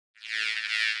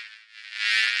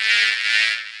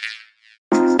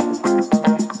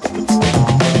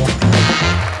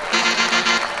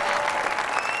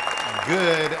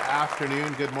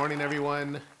afternoon, good morning,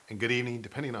 everyone, and good evening,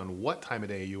 depending on what time of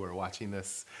day you are watching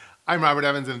this. I'm Robert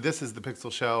Evans, and this is The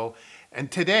Pixel Show. And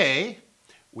today,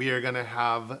 we are going to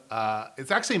have,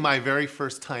 it's actually my very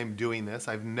first time doing this.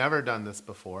 I've never done this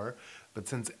before, but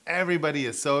since everybody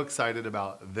is so excited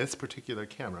about this particular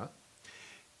camera,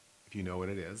 if you know what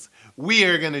it is, we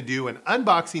are going to do an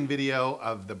unboxing video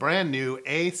of the brand new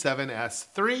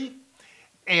A7S III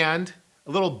and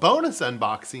a little bonus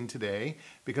unboxing today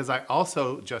because I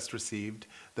also just received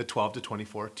the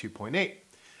 12-24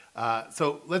 2.8.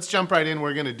 So let's jump right in.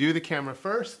 We're going to do the camera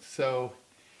first. So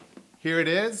here it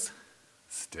is,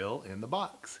 still in the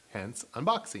box, hence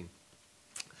unboxing.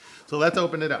 So let's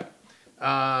open it up.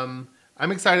 I'm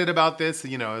excited about this.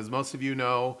 You know, as most of you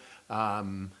know,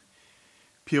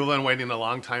 people have been waiting a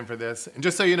long time for this. And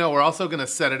just so you know, we're also going to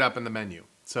set it up in the menu.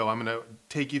 So I'm going to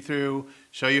take you through,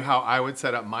 show you how I would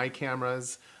set up my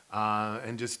cameras,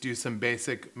 and just do some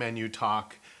basic menu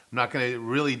talk. I'm not going to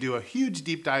really do a huge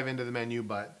deep dive into the menu,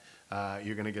 but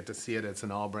you're going to get to see it. It's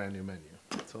an all brand new menu.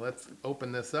 So let's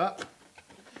open this up.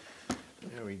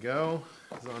 There we go.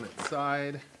 It's on its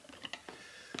side.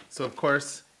 So of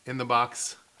course, in the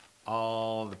box,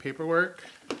 all the paperwork,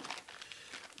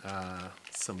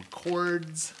 some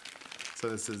cords. So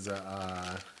this is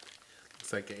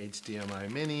looks like a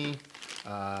HDMI mini.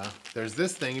 There's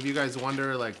this thing. If you guys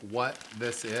wonder like what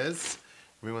this is,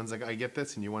 everyone's like, I get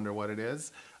this, and you wonder what it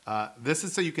is. This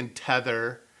is so you can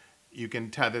tether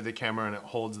the camera, and it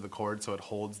holds the cord, so it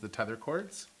holds the tether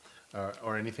cords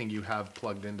or anything you have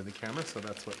plugged into the camera. So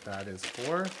that's what that is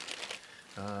for.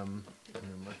 And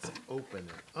then let's open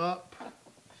it up.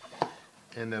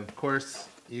 And of course,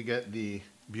 you get the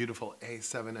beautiful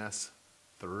A7S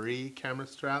III camera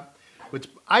strap, which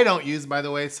I don't use, by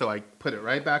the way, so I put it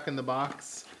right back in the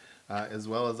box, as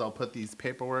well as I'll put these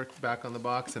paperwork back on the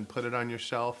box and put it on your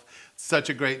shelf. Such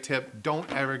a great tip. Don't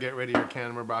ever get rid of your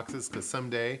camera boxes, because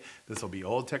someday this will be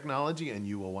old technology and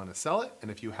you will want to sell it.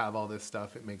 And if you have all this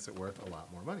stuff, it makes it worth a lot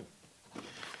more money.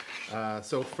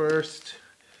 So first,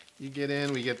 you get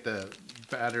in, we get the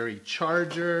battery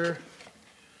charger.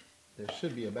 There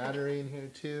should be a battery in here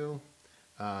too.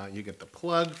 You get the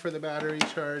plug for the battery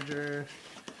charger.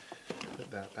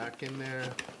 Put that back in there,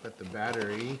 but the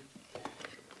battery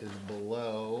is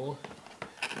below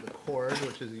the cord,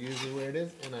 which is usually where it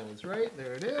is, and I was right,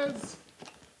 there it is.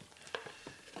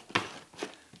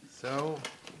 So,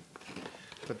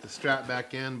 put the strap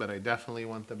back in, but I definitely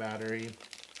want the battery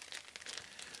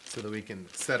so that we can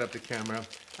set up the camera.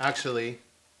 Actually,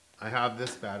 I have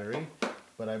this battery,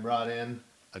 but I brought in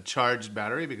a charged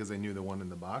battery because I knew the one in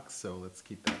the box, so let's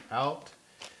keep that out.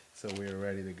 So we are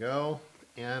ready to go.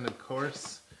 And of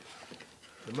course,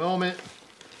 the moment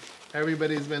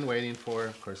everybody's been waiting for,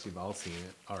 of course you've all seen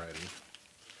it already,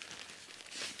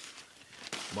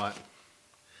 but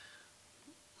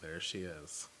there she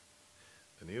is,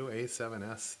 the new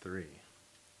A7S III.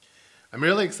 I'm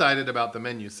really excited about the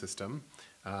menu system.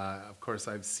 Of course,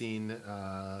 I've seen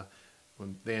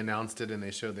when they announced it and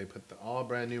they put the all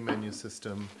brand new menu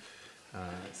system.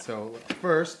 So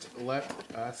first, let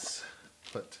us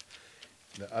put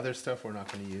the other stuff we're not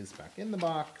going to use back in the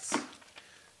box.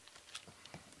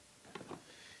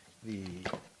 The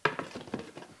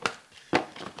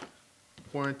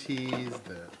warranties,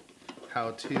 the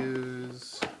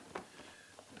how-tos.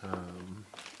 I'm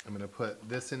going to put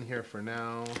this in here for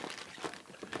now.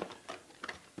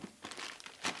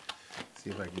 See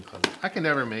if I can close it. I can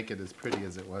never make it as pretty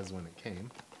as it was when it came.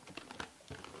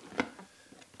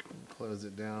 Close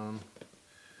it down,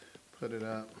 put it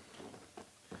up.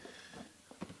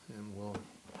 And we'll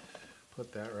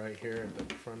put that right here at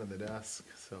the front of the desk,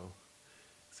 so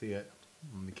see it.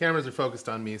 The cameras are focused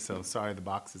on me, so sorry the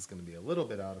box is going to be a little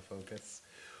bit out of focus.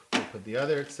 We'll put the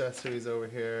other accessories over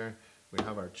here. We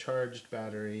have our charged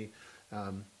battery.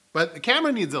 But the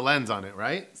camera needs a lens on it,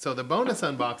 right? So the bonus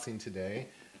unboxing today,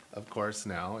 of course,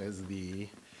 now is the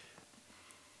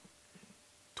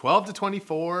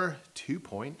 12-24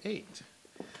 2.8.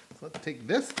 So let's take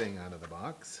this thing out of the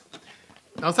box.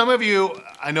 Now, some of you,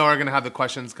 I know, are going to have the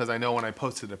questions because I know when I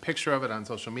posted a picture of it on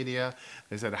social media,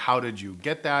 they said, how did you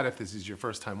get that if this is your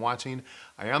first time watching?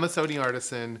 I am a Sony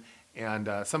Artisan, and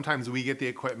sometimes we get the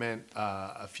equipment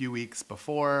a few weeks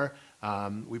before.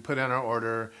 We put in our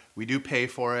order. We do pay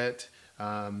for it,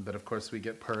 but of course we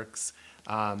get perks.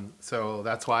 So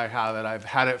that's why I have it. I've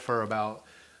had it for about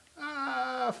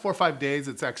 4 or 5 days.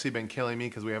 It's actually been killing me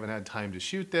because we haven't had time to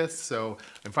shoot this. So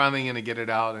I'm finally going to get it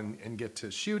out and get to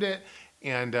shoot it.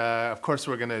 And of course,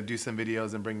 we're going to do some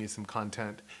videos and bring you some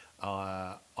content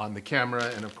on the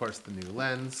camera and of course the new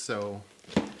lens. So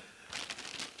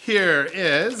here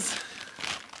is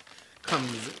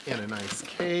comes in a nice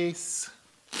case.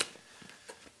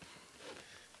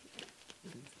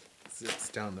 Zips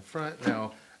down the front.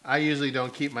 Now, I usually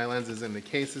don't keep my lenses in the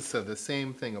cases, so the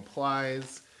same thing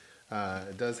applies.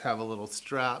 It does have a little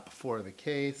strap for the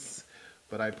case,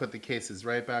 but I put the cases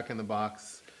right back in the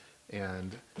box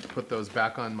and put those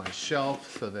back on my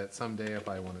shelf so that someday if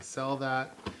I want to sell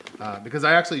that, because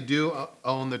I actually do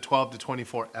own the 12 to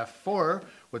 24 f4,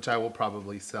 which I will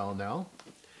probably sell now.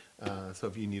 So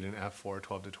if you need an f4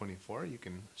 12 to 24, you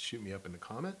can shoot me up in the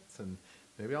comments and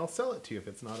maybe I'll sell it to you if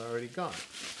it's not already gone.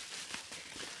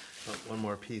 Oh, one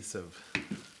more piece of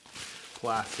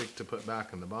plastic to put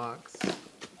back in the box.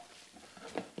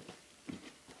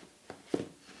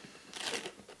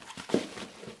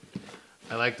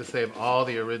 I like to save all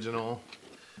the original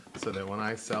so that when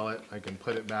I sell it, I can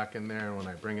put it back in there, and when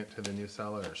I bring it to the new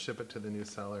seller or ship it to the new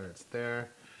seller, it's there.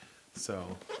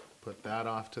 So put that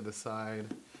off to the side.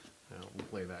 I'll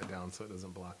lay that down so it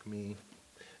doesn't block me.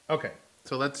 Okay,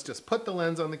 so let's just put the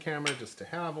lens on the camera just to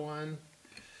have one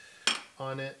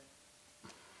on it.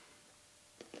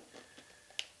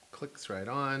 Clicks right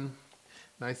on.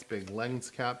 Nice big lens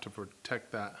cap to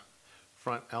protect that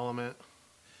front element.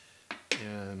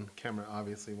 And camera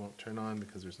obviously won't turn on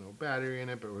because there's no battery in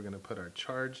it, but we're going to put our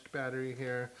charged battery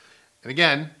here. And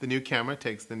again, the new camera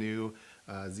takes the new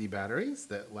Z batteries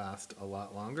that last a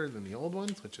lot longer than the old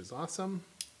ones, which is awesome.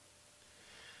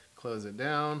 Close it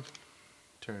down,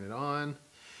 turn it on.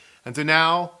 And so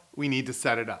now we need to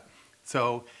set it up.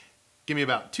 So give me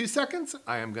about 2 seconds.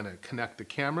 I am going to connect the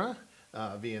camera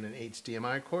via an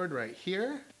HDMI cord right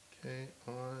here. Okay,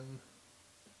 on.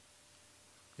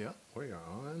 Yeah, we are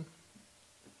on.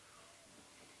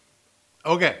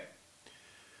 Okay,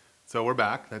 so we're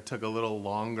back. That took a little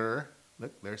longer.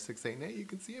 Look, there's 6, 8, and 8. You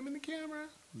can see him in the camera.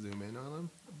 Zoom in on him.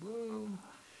 Boom.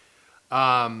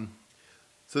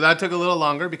 So that took a little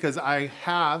longer because I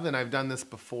have, and I've done this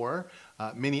before,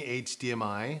 mini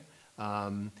HDMI.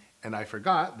 And I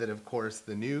forgot that, of course,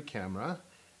 the new camera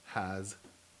has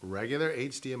regular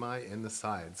HDMI in the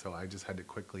side. So I just had to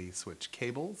quickly switch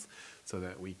cables so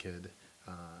that we could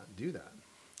do that.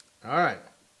 All right.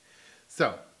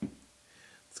 So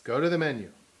let's go to the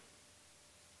menu.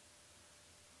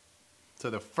 So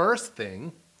the first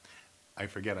thing, I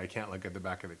forget I can't look at the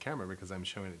back of the camera because I'm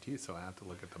showing it to you, so I have to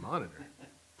look at the monitor.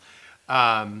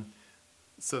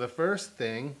 So the first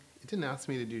thing, it didn't ask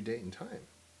me to do date and time.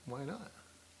 Why not?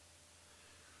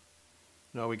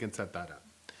 No, we can set that up.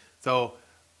 So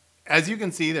as you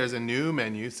can see, there's a new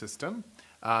menu system.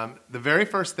 The very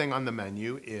first thing on the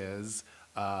menu is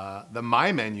the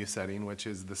My Menu setting, which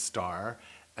is the star.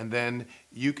 And then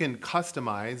you can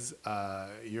customize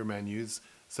your menus.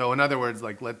 So in other words,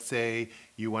 like let's say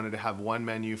you wanted to have one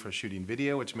menu for shooting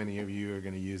video, which many of you are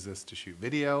going to use this to shoot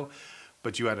video,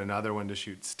 but you had another one to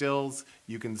shoot stills.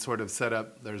 You can sort of set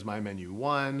up, there's My Menu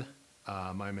 1,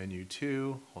 My Menu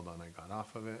 2. Hold on, I got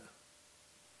off of it.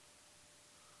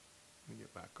 Let me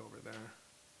get back over there.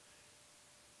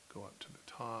 Go up to the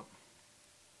top.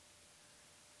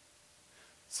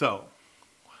 So,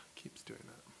 keeps doing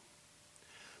that.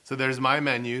 So there's My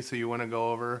Menu, so you want to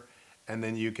go over, and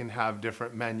then you can have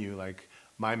different menu, like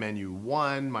My Menu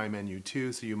 1, My Menu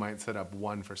 2, so you might set up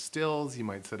 1 for stills, you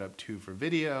might set up 2 for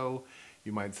video,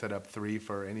 you might set up 3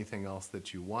 for anything else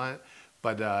that you want.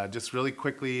 But just really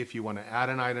quickly, if you want to add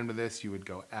an item to this, you would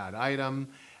go Add Item,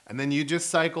 and then you just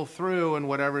cycle through and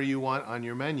whatever you want on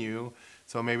your menu.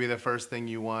 So maybe the first thing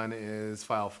you want is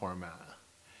file format,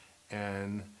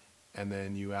 and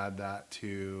then you add that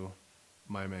to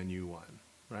My Menu 1.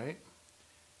 Right?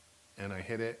 And I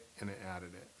hit it and it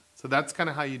added it. So that's kind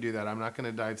of how you do that. I'm not going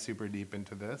to dive super deep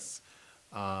into this.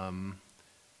 But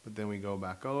then we go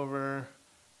back over,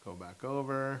 go back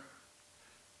over,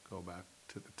 go back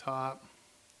to the top,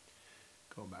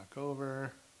 go back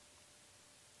over.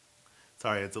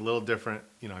 Sorry, it's a little different.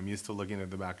 You know, I'm used to looking at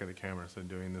the back of the camera, so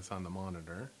doing this on the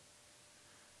monitor.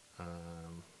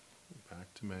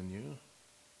 Back to menu.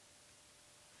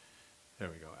 There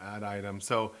we go, add item.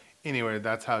 So anyway,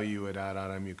 that's how you would add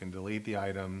item. You can delete the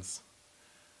items,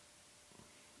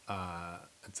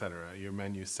 etc. Your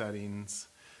menu settings.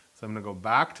 So I'm gonna go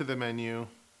back to the menu.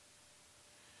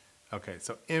 Okay,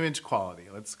 so image quality,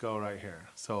 let's go right here.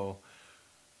 So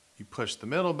you push the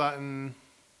middle button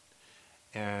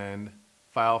and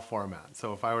file format.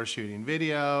 So if I were shooting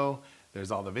video,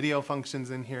 there's all the video functions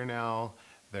in here now.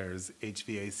 There's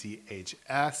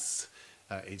HVAC-HS,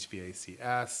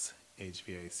 HVAC-S,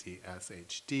 HVAC-S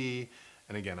HD,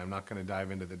 and again, I'm not going to dive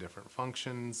into the different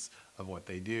functions of what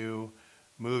they do.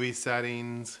 Movie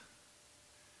settings,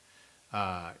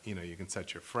 you know, you can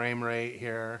set your frame rate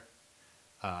here.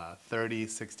 30,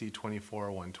 60, 24,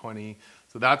 120.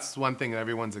 So that's one thing that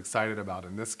everyone's excited about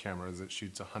in this camera is it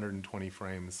shoots 120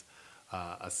 frames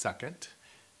a second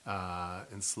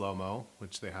in slow-mo,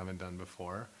 which they haven't done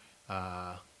before.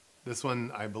 This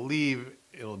one, I believe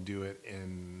it'll do it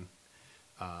in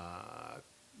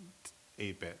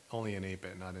 8-bit, only in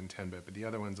 8-bit, not in 10-bit, but the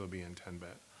other ones will be in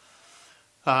 10-bit.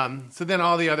 So then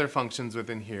all the other functions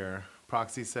within here,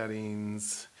 proxy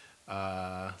settings,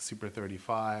 Super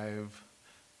 35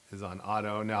 is on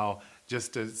auto. Now,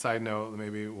 just a side note,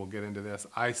 maybe we'll get into this.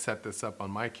 I set this up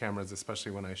on my cameras,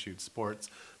 especially when I shoot sports,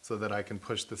 so that I can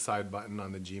push the side button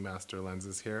on the G Master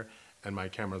lenses here, and my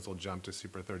cameras will jump to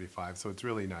Super 35. So it's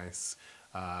really nice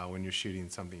when you're shooting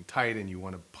something tight and you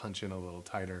want to punch in a little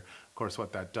tighter. Of course,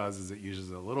 what that does is it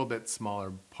uses a little bit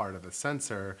smaller part of the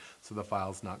sensor, so the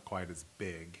file's not quite as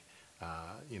big.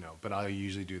 But I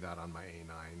usually do that on my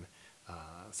A9,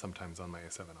 sometimes on my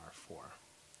A7R4.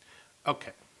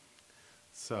 Okay,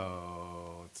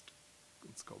 so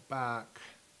let's go back.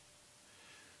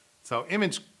 So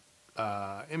image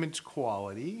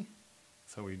quality.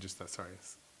 So we just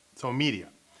So media.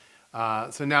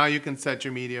 So now you can set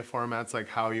your media formats, like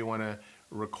how you want to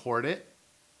record it.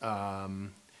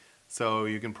 So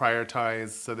you can prioritize.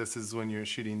 So this is when you're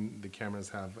shooting, the cameras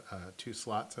have 2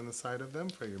 slots on the side of them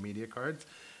for your media cards.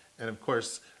 And of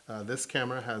course, this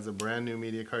camera has a brand new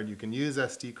media card. You can use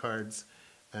SD cards,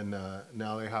 and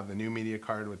now they have the new media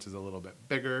card, which is a little bit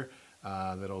bigger,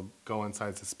 that'll go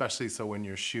inside, especially so when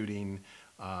you're shooting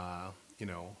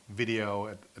video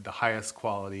at the highest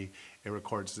quality, it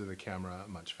records to the camera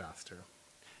much faster.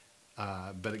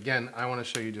 But again, I want to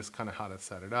show you just kind of how to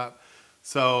set it up.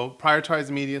 So prioritize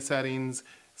media settings,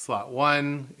 slot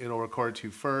 1, it'll record to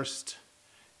first,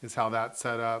 is how that's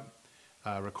set up.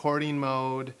 Recording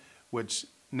mode, which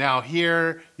now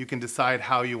here you can decide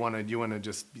how you want to. Do you want to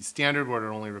just be standard where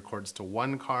it only records to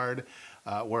 1 card,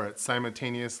 where it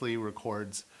simultaneously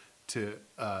records to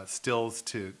stills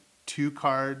to 2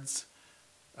 cards.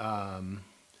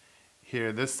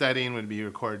 Here, this setting would be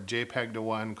record JPEG to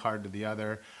 1, card to the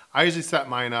other. I usually set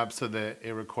mine up so that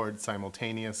it records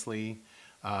simultaneously,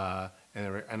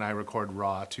 and I record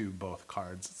RAW to both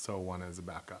cards, so one as a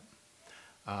backup.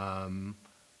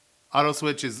 Auto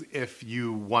switch is if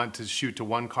you want to shoot to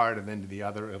 1 card and then to the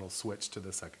other, it'll switch to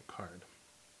the second card.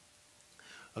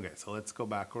 Okay, so let's go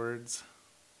backwards.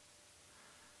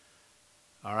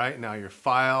 All right, now your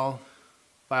file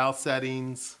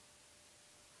settings.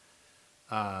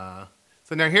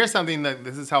 So now here's something that,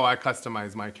 this is how I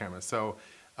customize my camera. So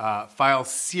file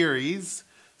series.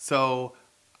 So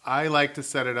I like to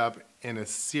set it up in a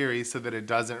series so that it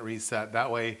doesn't reset.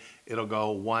 That way it'll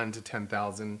go 1 to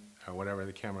 10,000 or whatever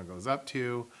the camera goes up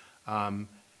to.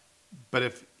 But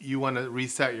if you want to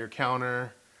reset your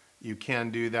counter, you can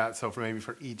do that. So maybe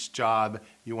for each job,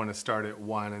 you want to start at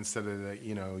 1 instead of the,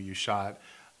 you shot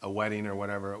a wedding or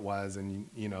whatever it was, and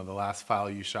the last file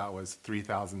you shot was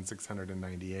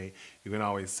 3,698. You can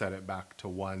always set it back to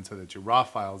 1 so that your raw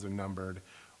files are numbered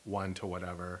 1 to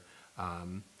whatever.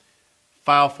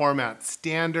 File format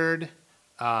standard.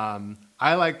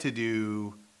 I like to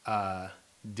do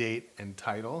date and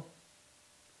title.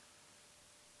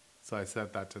 So I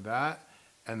set that to that,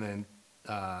 and then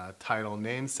title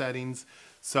name settings.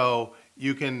 So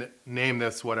you can name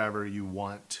this whatever you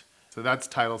want. So that's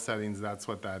title settings, that's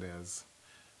what that is.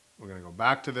 We're gonna go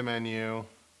back to the menu.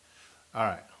 All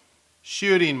right,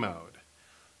 shooting mode.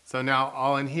 So now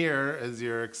all in here is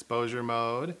your exposure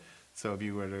mode. So if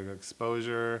you were to go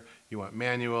exposure, you want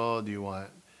manual, do you want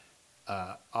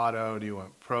auto, do you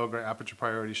want program, aperture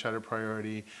priority, shutter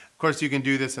priority? Of course, you can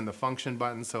do this in the function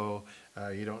button, so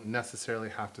you don't necessarily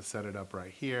have to set it up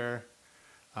right here.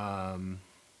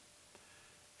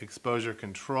 Exposure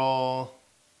control.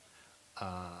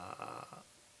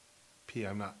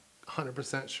 I'm not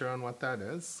 100% sure on what that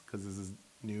is because this is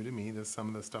new to me. Some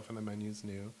of the stuff in the menu is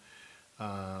new.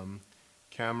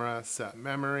 Camera, set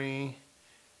memory.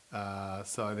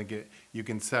 So I think you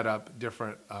can set up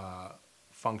different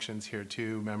functions here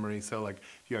too, memory. So like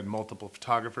if you had multiple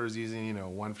photographers using,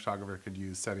 one photographer could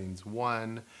use settings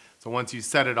 1. So once you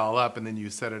set it all up and then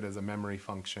you set it as a memory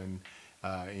function,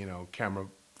 camera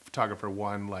photographer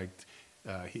 1 liked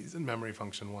he's in memory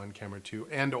function 1, camera 2,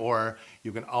 and or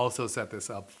you can also set this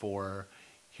up for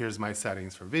here's my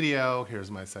settings for video,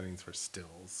 here's my settings for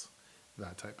stills,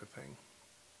 that type of thing.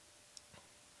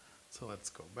 So let's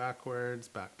go backwards,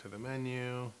 back to the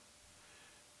menu.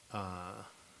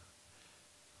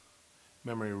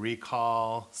 Memory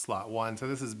recall, slot 1. So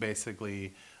this is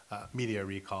basically media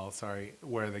recall, sorry,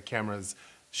 where the camera's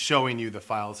showing you the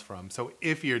files from. So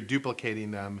if you're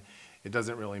duplicating them, it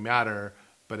doesn't really matter.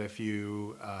 But if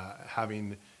you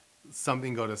having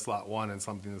something go to slot 1 and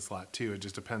something to slot 2, it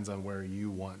just depends on where you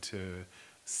want to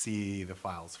see the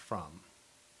files from.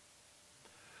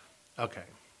 Okay,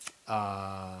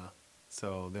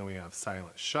 so then we have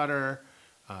silent shutter,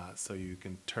 so you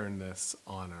can turn this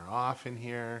on or off in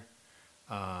here.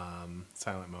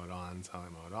 Silent mode on,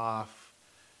 silent mode off.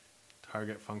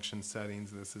 Target function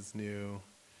settings, this is new.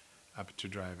 Aperture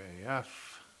drive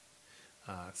AF.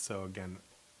 So again,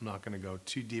 I'm not going to go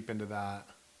too deep into that.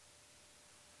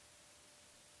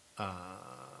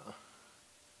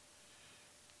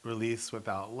 Release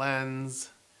without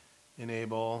lens,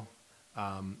 enable.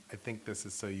 I think this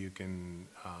is so you can,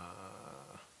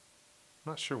 I'm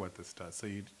not sure what this does, so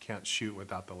you can't shoot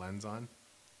without the lens on,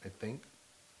 I think.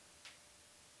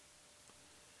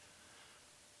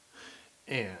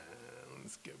 And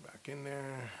let's get back in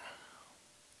there.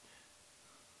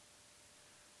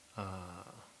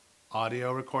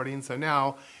 Audio recording. So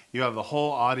now you have the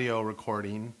whole audio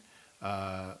recording.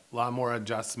 A lot more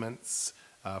adjustments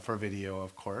for video,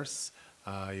 of course.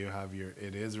 You have your,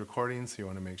 it is recording, so you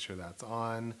want to make sure that's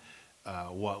on.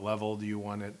 What level do you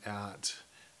want it at?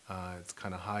 It's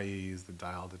kind of high. You use the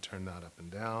dial to turn that up and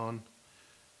down.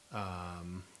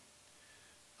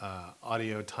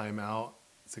 Audio timeout,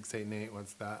 6, 8, and 8.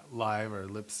 What's that? Live or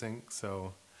lip sync.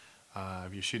 So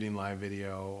if you're shooting live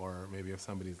video, or maybe if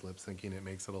somebody's lip syncing, it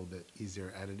makes it a little bit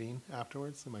easier editing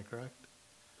afterwards. Am I correct?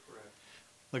 Correct.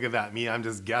 Look at that. Me, I'm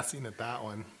just guessing at that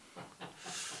one.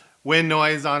 Wind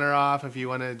noise on or off if you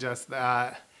want to adjust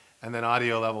that. And then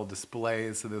audio level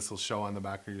displays, so this will show on the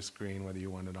back of your screen whether you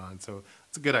want it on. So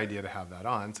it's a good idea to have that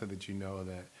on so that you know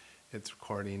that it's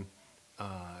recording.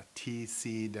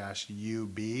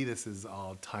 TC-UB, this is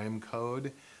all time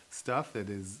code stuff that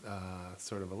is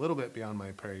sort of a little bit beyond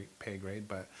my pay grade,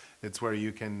 but it's where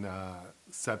you can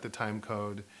set the time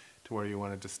code to where you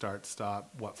want it to start,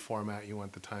 stop, what format you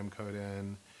want the time code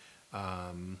in,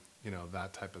 you know,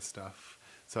 that type of stuff.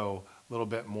 So a little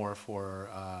bit more for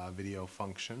video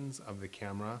functions of the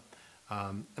camera.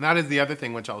 And that is the other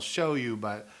thing which I'll show you,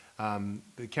 but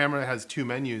the camera has 2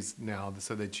 menus now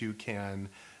so that you can,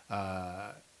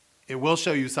 it will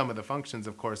show you some of the functions,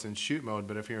 of course, in shoot mode,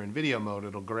 but if you're in video mode,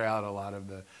 it'll gray out a lot of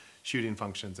the shooting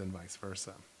functions and vice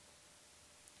versa.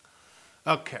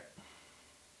 Okay.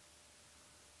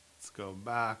 Let's go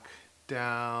back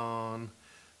down.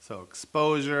 So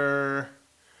exposure.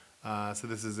 So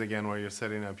this is again where you're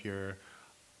setting up your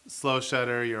slow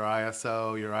shutter, your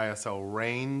ISO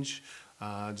range.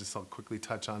 Just I'll quickly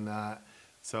touch on that.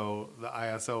 So the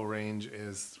ISO range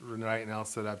is right now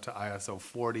set up to ISO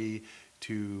 40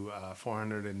 to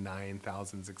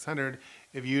 409,600.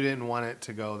 If you didn't want it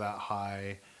to go that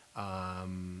high,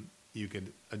 you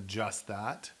could adjust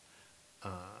that.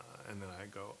 And then I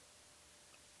go,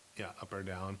 yeah, up or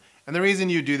down. And the reason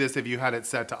you do this, if you had it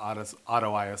set to auto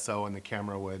ISO, and the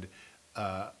camera would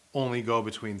only go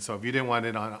between, so if you didn't want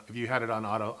it on, if you had it on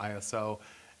auto ISO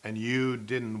and you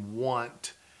didn't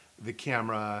want the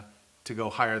camera to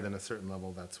go higher than a certain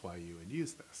level, that's why you would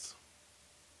use this.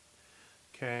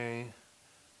 Okay,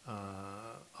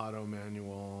 auto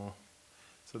manual,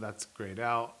 so that's grayed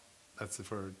out. That's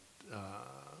for,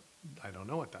 I don't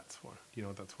know what that's for. Do you know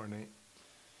what that's for, Nate?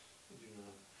 I do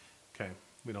not. Okay,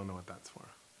 we don't know what that's for.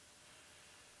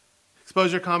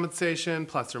 Exposure compensation,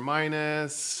 plus or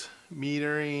minus,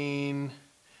 metering.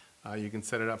 You can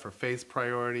set it up for face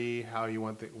priority, how you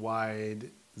want the wide,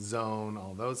 zone,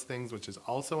 all those things, which is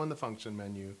also in the function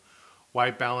menu.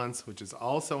 White balance, which is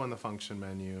also in the function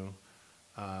menu.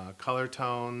 Color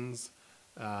tones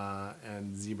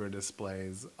and zebra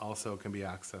displays also can be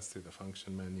accessed through the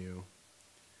function menu.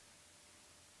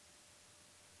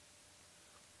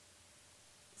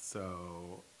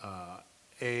 So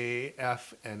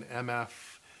AF and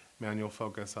MF, manual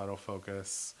focus,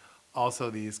 autofocus. Also,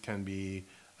 these can be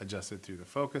adjusted through the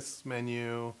focus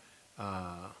menu.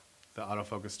 The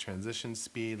autofocus transition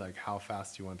speed, like how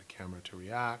fast you want the camera to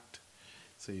react.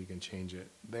 So you can change it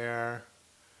there.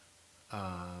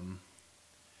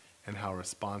 And how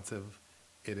responsive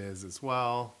it is as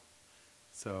well.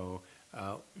 So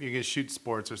if you can shoot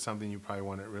sports or something, you probably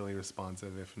want it really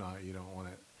responsive. If not, you don't want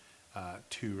it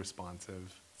too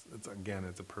responsive. Again,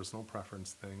 it's a personal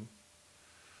preference thing.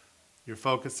 Your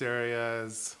focus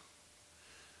areas,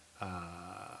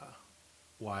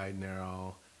 wide,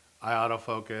 narrow, eye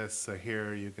autofocus. So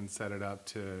here you can set it up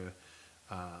to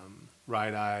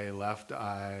right eye, left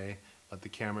eye, let the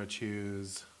camera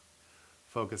choose.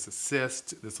 Focus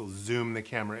assist, this will zoom the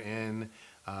camera in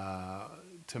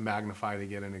to magnify to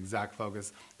get an exact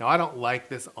focus. Now I don't like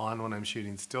this on when I'm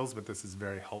shooting stills, but this is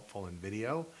very helpful in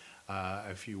video.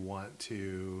 If you want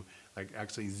to like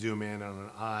actually zoom in on an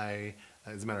eye,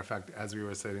 as a matter of fact, as we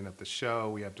were setting up the show,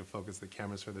 we have to focus the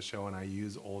cameras for the show, and I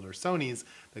use older Sonys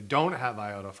that don't have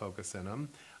eye autofocus in them.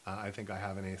 I think I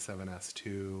have an A7S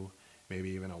II, maybe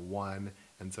even a 1,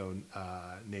 and so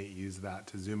Nate used that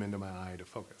to zoom into my eye to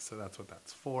focus. So that's what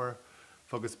that's for.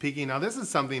 Focus peaking. Now this is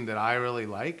something that I really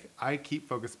like. I keep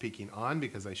focus peaking on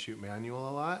because I shoot manual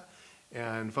a lot.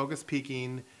 And focus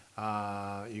peaking,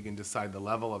 you can decide the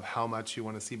level of how much you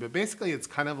want to see. But basically it's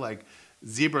kind of like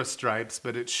zebra stripes,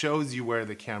 but it shows you where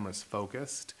the camera's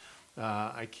focused.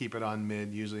 I keep it on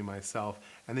mid usually myself.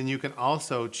 And then you can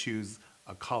also choose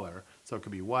a color. So it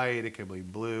could be white, it could be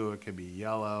blue, it could be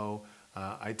yellow.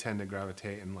 I tend to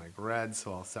gravitate in like red,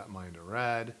 so I'll set mine to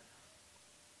red.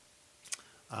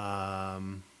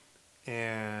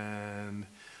 And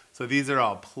so these are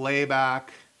all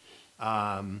playback.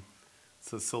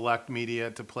 So select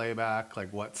media to playback,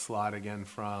 like what slot again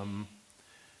from.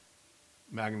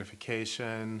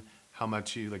 Magnification, how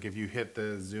much you, like if you hit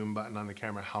the zoom button on the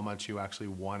camera, how much you actually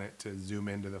want it to zoom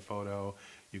into the photo.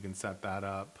 You can set that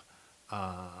up.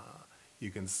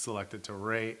 You can select it to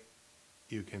rate.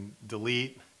 You can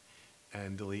delete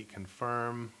and delete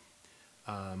confirm.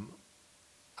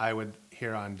 I would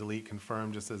here on delete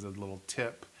confirm, just as a little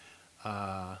tip,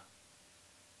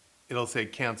 it'll say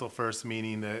cancel first,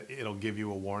 meaning that it'll give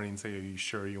you a warning, say, are you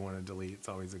sure you want to delete? It's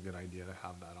always a good idea to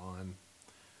have that on.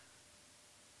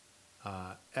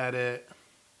 Edit,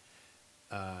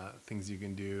 things you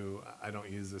can do. I don't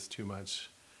use this too much.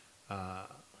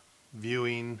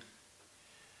 Viewing,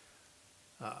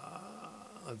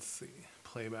 let's see,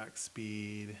 playback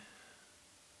speed.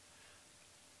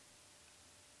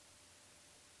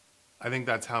 I think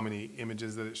that's how many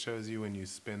images that it shows you when you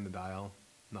spin the dial.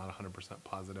 Not 100%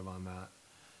 positive on that.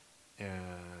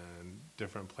 And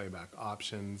different playback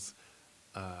options.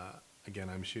 Again,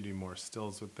 I'm shooting more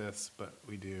stills with this, but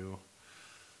we do.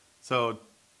 So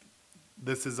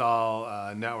this is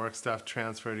all network stuff,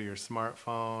 transfer to your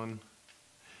smartphone.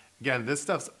 Again, this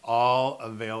stuff's all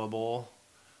available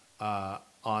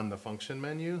on the function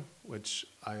menu, which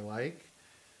I like.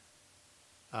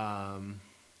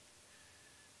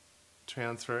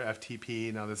 Transfer,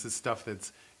 FTP. Now this is stuff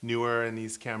that's newer in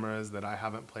these cameras that I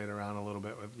haven't played around a little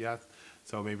bit with yet.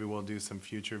 So maybe we'll do some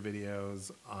future videos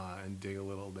and dig a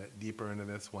little bit deeper into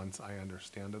this once I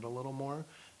understand it a little more.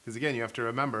 Because again, you have to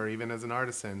remember, even as an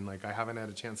artisan, like I haven't had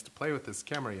a chance to play with this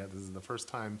camera yet. This is the first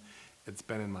time it's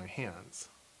been in my hands.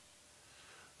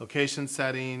 Location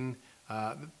setting.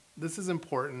 This is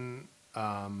important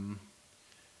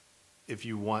if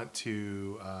you want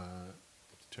to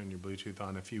turn your Bluetooth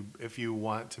on. If you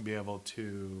want to be able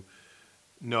to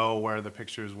know where the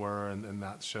pictures were and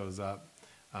that shows up.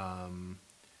 And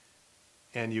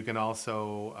you can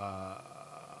also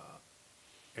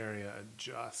area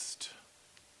adjust,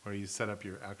 where you set up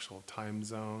your actual time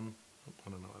zone. I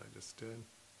don't know what I just did.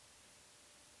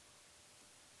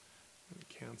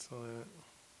 Cancel it.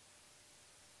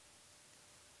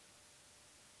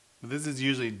 This is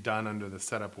usually done under the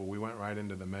setup where we went right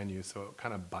into the menu, so it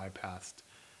kind of bypassed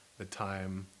the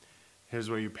time. Here's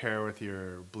where you pair with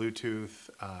your Bluetooth.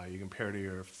 You can pair to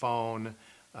your phone,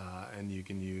 and you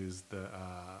can use the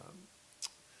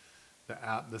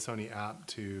app, the Sony app,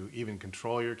 to even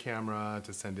control your camera,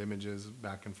 to send images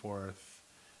back and forth.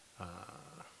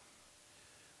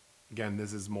 Again,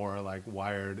 this is more like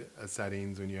wired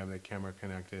settings when you have the camera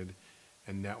connected,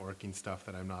 and networking stuff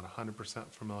that I'm not 100%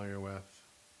 familiar with.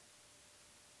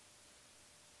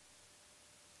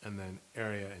 And then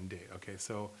area and date. Okay,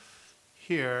 so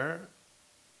here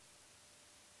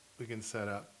we can set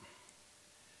up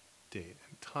date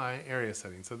and time, area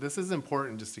settings. So this is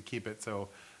important just to keep it so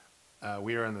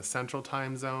we are in the central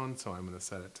time zone, so I'm going to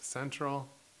set it to central.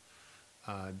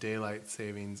 Daylight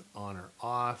savings on or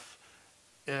off.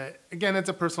 Again, it's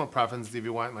a personal preference if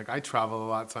you want. Like I travel a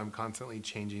lot, so I'm constantly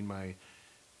changing my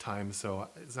time, so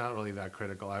it's not really that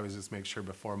critical. I always just make sure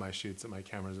before my shoots that my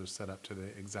cameras are set up to the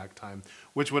exact time,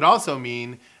 which would also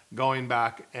mean going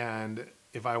back and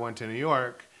if I went to New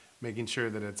York, making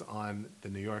sure that it's on the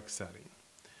New York setting.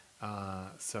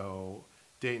 So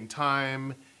date and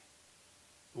time,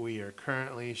 we are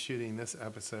currently shooting this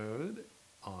episode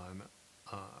on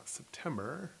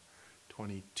September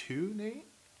 22, Nate?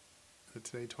 Is it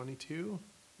today 22?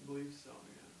 I believe so,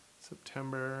 yeah.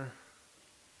 September,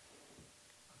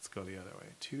 let's go the other way,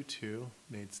 2-2.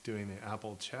 Nate's doing the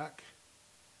Apple check.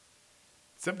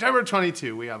 September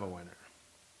 22, we have a winner.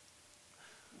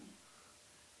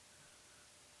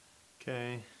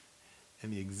 Okay,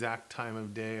 and the exact time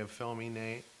of day of filming,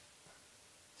 Nate?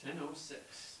 10:06.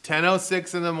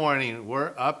 10:06 in the morning.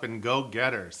 We're up and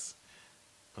go-getters.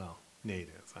 Well, Nate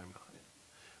is, I'm not.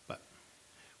 But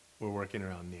we're working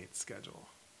around Nate's schedule.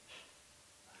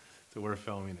 So we're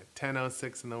filming at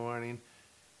 10:06 in the morning.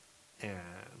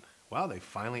 And wow, they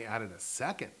finally added a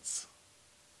seconds.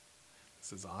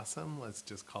 This is awesome. Let's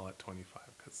just call it 25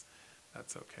 because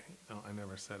that's okay. No, I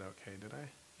never said okay, did I?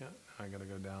 Yeah, now I gotta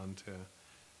go down to,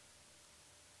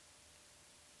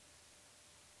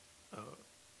 oh,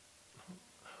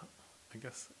 I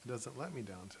guess it doesn't let me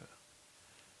down to,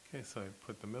 okay, so I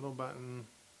put the middle button,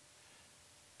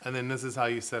 and then this is how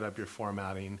you set up your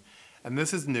formatting. And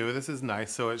this is new, this is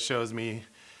nice. So it shows me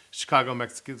Chicago,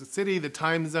 Mexico City, the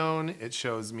time zone. It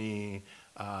shows me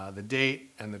the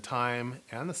date and the time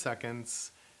and the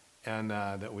seconds, and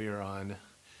that we are on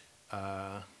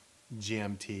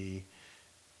GMT.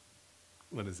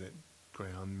 What is it?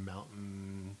 Ground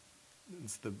Mountain.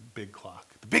 It's the big clock,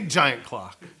 the big giant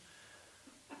clock.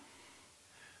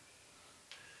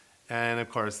 And of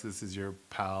course, this is your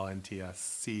PAL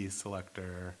NTSC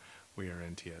selector. We are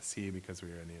NTSC because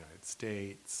we are in the United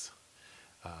States.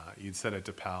 You'd set it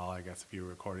to PAL, I guess, if you were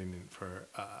recording for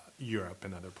Europe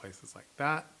and other places like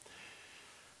that.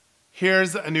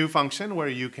 Here's a new function where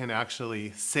you can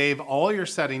actually save all your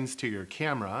settings to your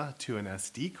camera to an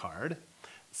SD card.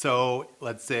 So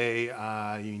let's say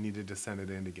you needed to send it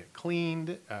in to get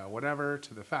cleaned, whatever,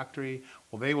 to the factory.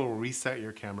 Well, they will reset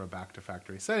your camera back to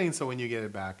factory settings. So when you get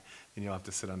it back, then you'll have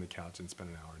to sit on the couch and spend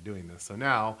an hour doing this. So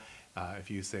now,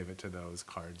 if you save it to those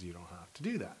cards, you don't have to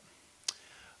do that.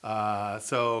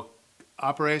 So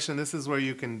operation, this is where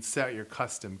you can set your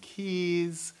custom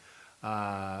keys.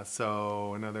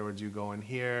 So in other words, you go in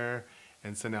here,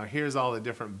 and so now here's all the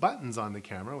different buttons on the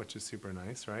camera, which is super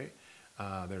nice, right?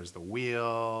 There's the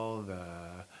wheel,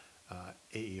 the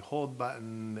AE hold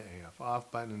button, the AF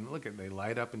off button. Look at, they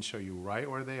light up and show you right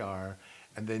where they are.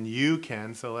 And then you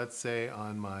can, so let's say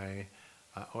on my,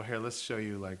 oh here, let's show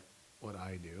you like what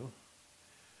I do.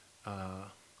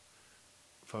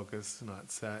 Focus,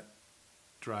 not set,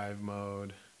 drive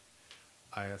mode,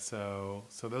 ISO.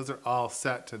 So those are all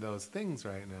set to those things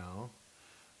right now.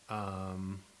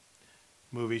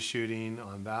 Movie shooting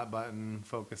on that button,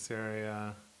 focus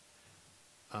area,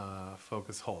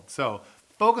 focus hold. So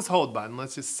focus hold button,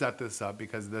 let's just set this up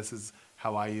because this is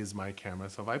how I use my camera.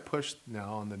 So if I push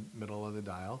now on the middle of the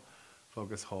dial,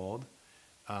 focus hold,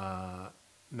 now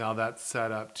that's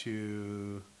set up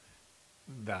to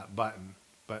that button.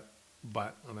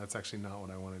 But and that's actually not what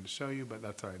I wanted to show you, but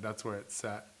that's all right. That's where it's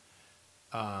set.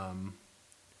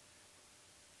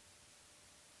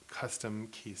 Custom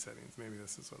key settings. Maybe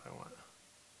this is what I want.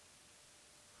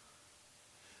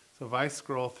 So if I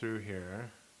scroll through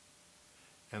here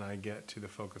and I get to the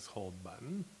focus hold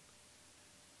button,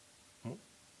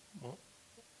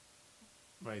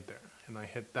 right there, and I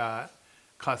hit that,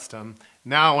 custom.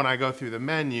 Now when I go through the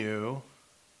menu,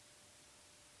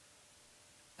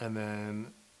 and then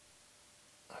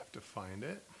I have to find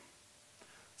it.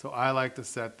 So I like to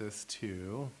set this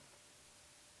to,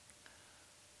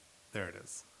 there it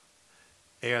is,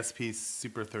 ASP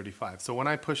Super 35. So when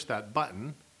I push that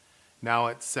button, now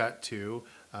it's set to,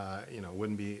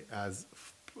 wouldn't be as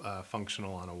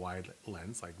functional on a wide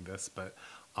lens like this, but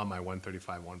on my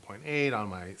 135 1.8, on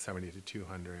my 70 to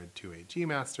 200 2.8 G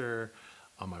Master,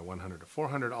 on my 100 to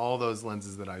 400, all those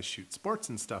lenses that I shoot sports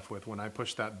and stuff with, when I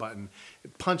push that button,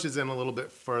 it punches in a little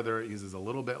bit further, it uses a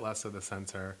little bit less of the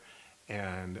sensor,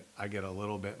 and I get a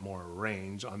little bit more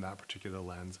range on that particular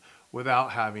lens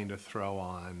without having to throw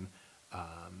on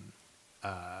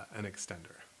an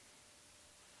extender.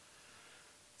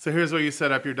 So here's where you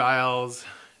set up your dials,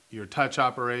 your touch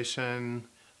operation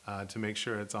to make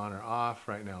sure it's on or off.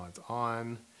 Right now it's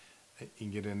on. You can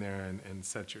get in there and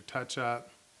set your touch up.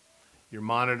 Your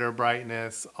monitor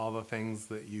brightness, all the things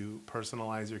that you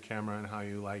personalize your camera and how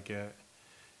you like it.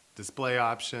 Display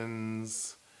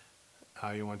options,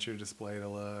 how you want your display to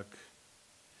look.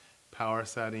 Power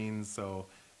settings, so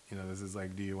this is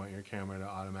like, do you want your camera to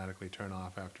automatically turn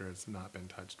off after it's not been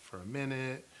touched for a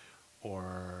minute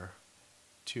or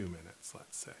 2 minutes,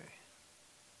 let's say.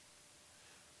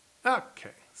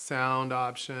 Okay, sound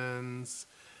options,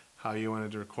 how you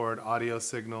wanted to record audio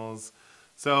signals.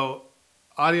 So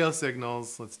audio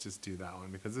signals, let's just do that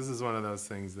one because this is one of those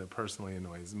things that personally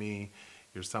annoys me.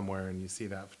 You're somewhere and you see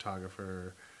that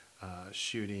photographer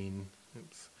shooting,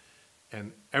 oops,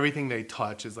 and everything they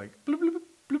touch is like bloop, bloop,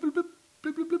 bloop, bloop, bloop,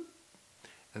 bloop, bloop, bloop.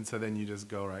 And so then you just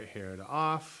go right here to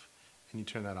off and you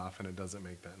turn that off and it doesn't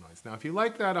make that noise. Now if you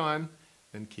like that on,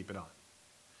 then keep it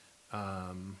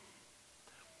on.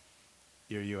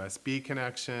 Your USB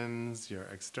connections, your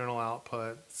external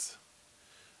outputs,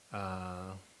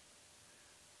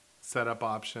 setup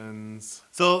options.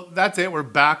 So that's it. We're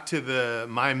back to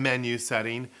my menu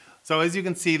setting. So as you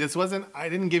can see, I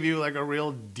didn't give you like a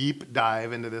real deep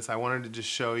dive into this. I wanted to just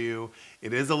show you,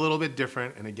 it is a little bit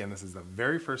different. And again, this is the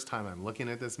very first time I'm looking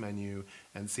at this menu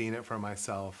and seeing it for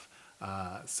myself.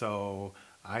 So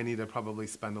I need to probably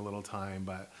spend a little time,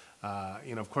 but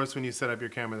you know, of course, when you set up your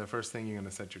camera, the first thing you're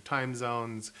gonna set your time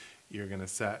zones, you're gonna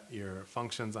set your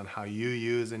functions on how you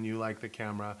use and you like the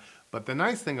camera. But the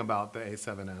nice thing about the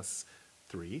A7S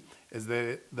III is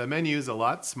that the menu is a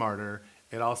lot smarter.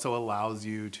 It also allows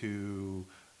you to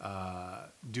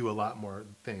do a lot more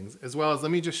things, as well as,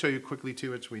 let me just show you quickly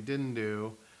too, which we didn't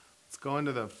do. Let's go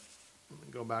into let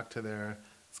me go back to there.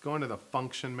 Let's go into the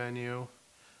function menu.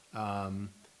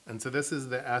 And so this is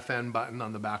the FN button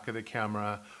on the back of the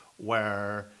camera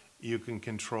where you can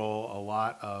control a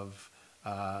lot of,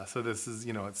 so this is,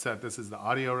 you know, it's set, this is the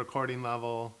audio recording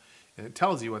level, and it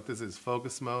tells you what this is,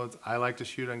 focus modes. I like to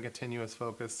shoot on continuous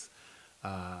focus.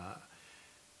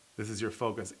 This is your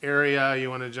focus area you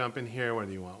want to jump in here,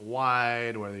 whether you want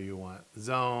wide, whether you want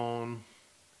zone.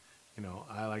 You know,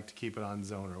 I like to keep it on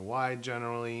zone or wide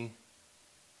generally.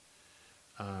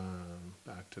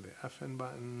 Back to the FN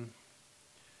button.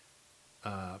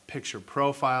 Picture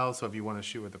profile, so if you want to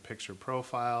shoot with a picture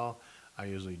profile, I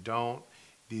usually don't.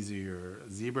 These are your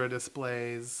zebra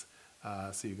displays,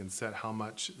 so you can set how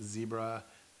much zebra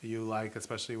you like,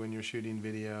 especially when you're shooting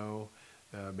video,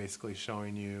 basically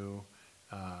showing you,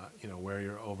 you know, where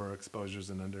your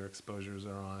overexposures and underexposures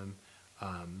are on.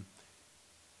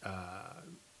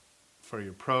 For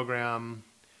your program,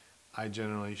 I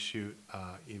generally shoot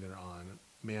either on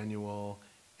manual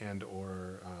and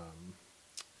or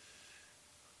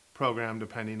program,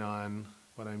 depending on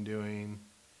what I'm doing.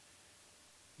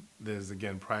 There's,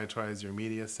 again, prioritize your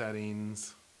media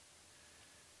settings,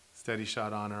 steady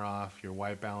shot on or off, your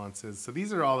white balances. So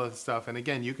these are all the stuff. And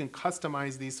again, you can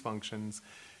customize these functions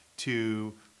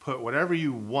to put whatever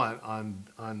you want on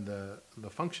the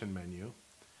function menu.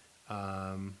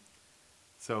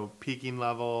 So peaking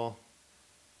level,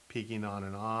 peaking on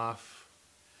and off,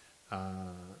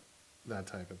 that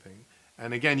type of thing.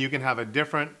 And again, you can have a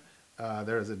different,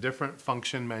 there is a different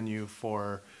function menu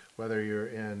for whether you're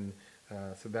in,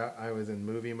 so that I was in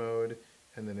movie mode,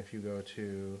 and then if you go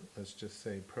to, let's just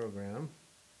say program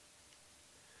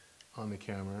on the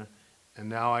camera, and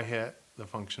now I hit the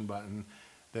function button,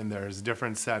 then there's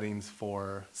different settings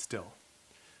for still.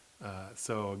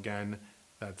 So again,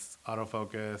 that's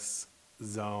autofocus,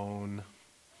 zone,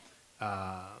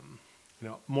 you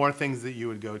know, more things that you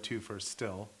would go to for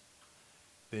still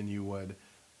than you would.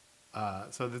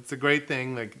 So that's a great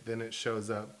thing, like then it shows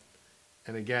up.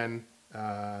 And again,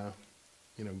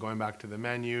 you know, going back to the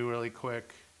menu really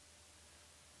quick.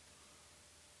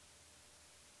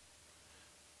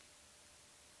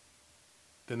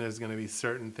 Then there's going to be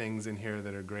certain things in here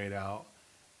that are grayed out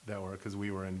that were, because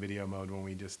we were in video mode when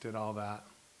we just did all that.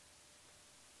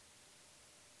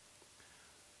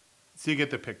 So you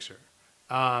get the picture.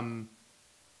 You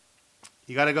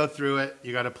got to go through it.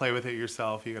 You got to play with it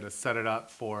yourself. You got to set it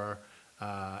up for,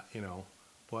 you know,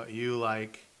 what you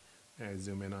like. I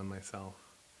zoom in on myself.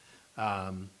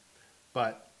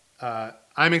 But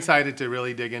I'm excited to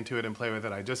really dig into it and play with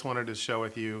it. I just wanted to show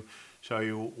you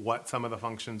what some of the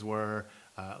functions were,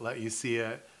 let you see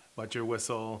it, what your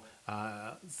whistle.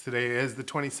 Today is the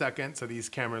 22nd, so these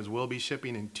cameras will be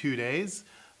shipping in 2 days.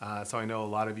 So I know a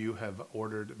lot of you have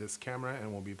ordered this camera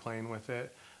and will be playing with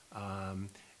it.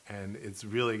 And it's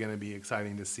really going to be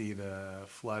exciting to see the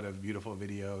flood of beautiful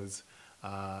videos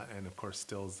and of course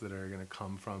stills that are going to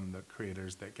come from the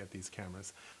creators that get these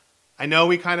cameras. I know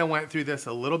we kind of went through this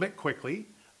a little bit quickly,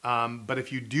 but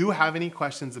if you do have any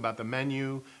questions about the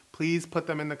menu, please put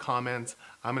them in the comments.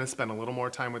 I'm going to spend a little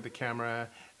more time with the camera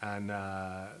and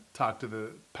talk to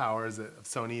the powers of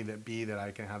Sony that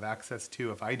I can have access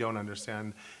to. If I don't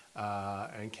understand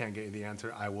and can't get you the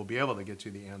answer, I will be able to get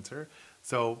you the answer.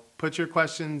 So put your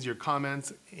questions, your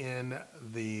comments in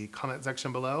the comment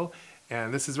section below.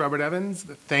 And this is Robert Evans.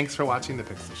 Thanks for watching The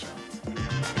Pixel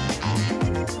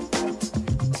Show.